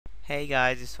Hey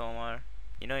guys, it's Omar.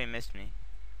 You know you missed me.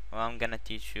 Well, I'm gonna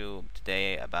teach you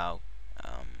today about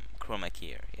chroma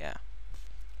key. Yeah.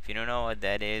 If you don't know what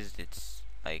that is, it's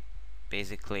like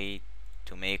basically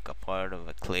to make a part of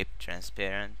a clip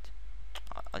transparent.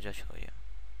 I'll just show you.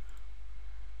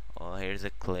 Well, here's a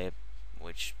clip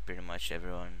which pretty much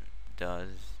everyone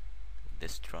does.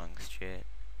 This trunk shit.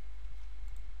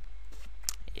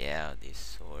 Yeah, this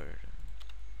sword.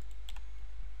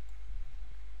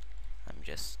 I'm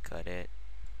just cut it.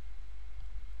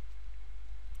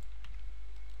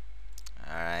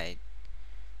 Alright.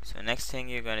 So next thing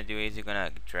you're gonna do is you're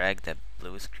gonna drag the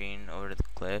blue screen over the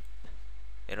clip.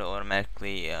 It'll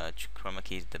automatically chroma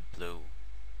keys the blue.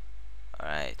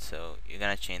 Alright, so you're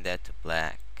gonna change that to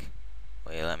black.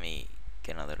 Wait, let me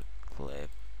get another clip.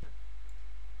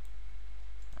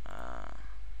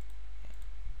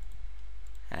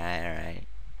 Alright.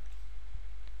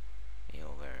 Be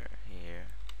over here.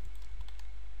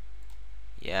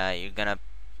 Yeah, you're gonna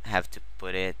have to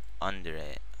put it, under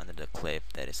the clip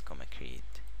that is chroma keyed.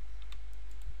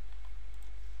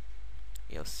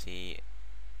 You'll see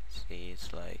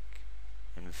it's like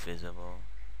invisible.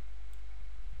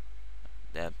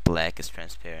 That black is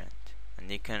transparent,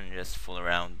 and you can just fool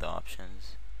around the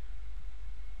options,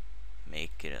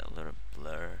 make it a little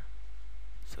blur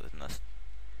so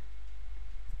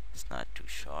it's not too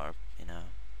sharp, you know.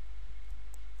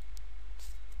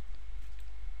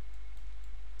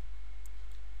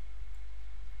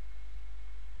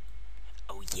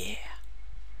 Oh yeah.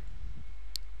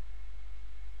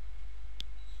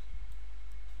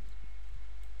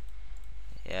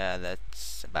 Yeah,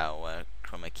 that's about what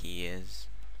chroma key is.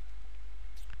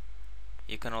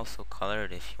 You can also color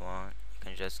it if you want. You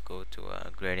can just go to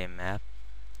a gradient map,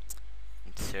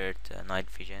 insert night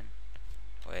vision.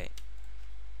 Wait.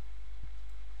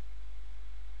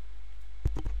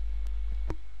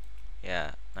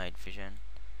 Yeah, night vision.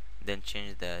 Then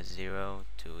change the 0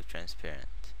 to transparent,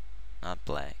 not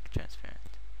black, transparent.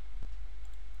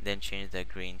 Then change the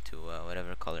green to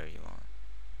whatever color you want.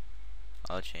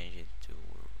 I'll change it to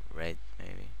red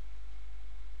maybe.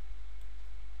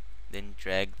 Then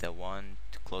drag the 1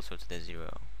 to closer to the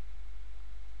 0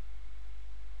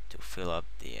 to fill up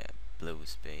the blue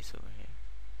space over here.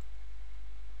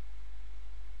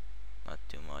 Not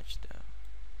too much though.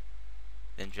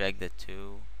 Then drag the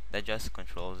 2. That just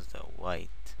controls the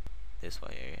white, this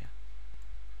white area.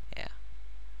 Yeah.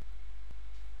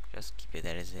 Just keep it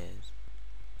as is.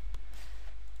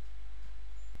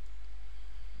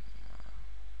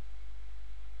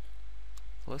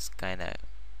 Looks kinda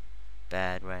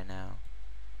bad right now,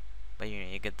 but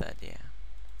you get the idea.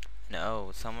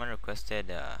 No, someone requested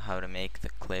how to make the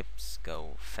clips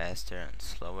go faster and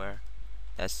slower.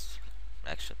 That's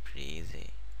actually pretty easy.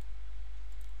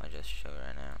 I'll just show you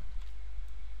right now.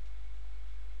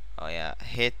 Oh yeah,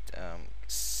 hit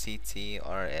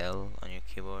CTRL on your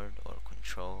keyboard, or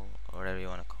Control, or whatever you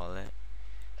want to call it,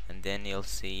 and then you'll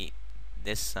see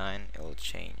this sign. It will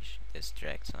change, this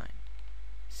drag sign.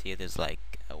 See, there's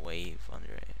like a wave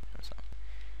under it or something.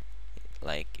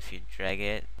 Like if you drag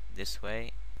it this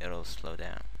way, it'll slow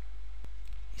down.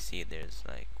 You see, there's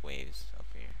like waves up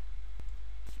here.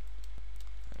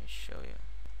 Let me show you.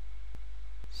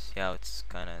 See how it's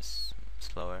kind of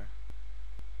slower,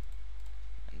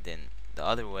 and then the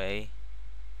other way,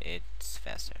 it's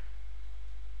faster.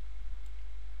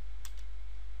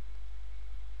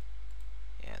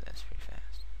 Yeah, that's pretty fast.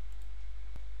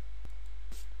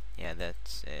 Yeah,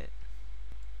 that's it.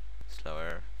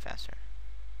 Slower, faster.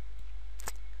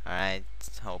 Alright,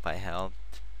 hope I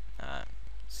helped.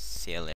 See you later.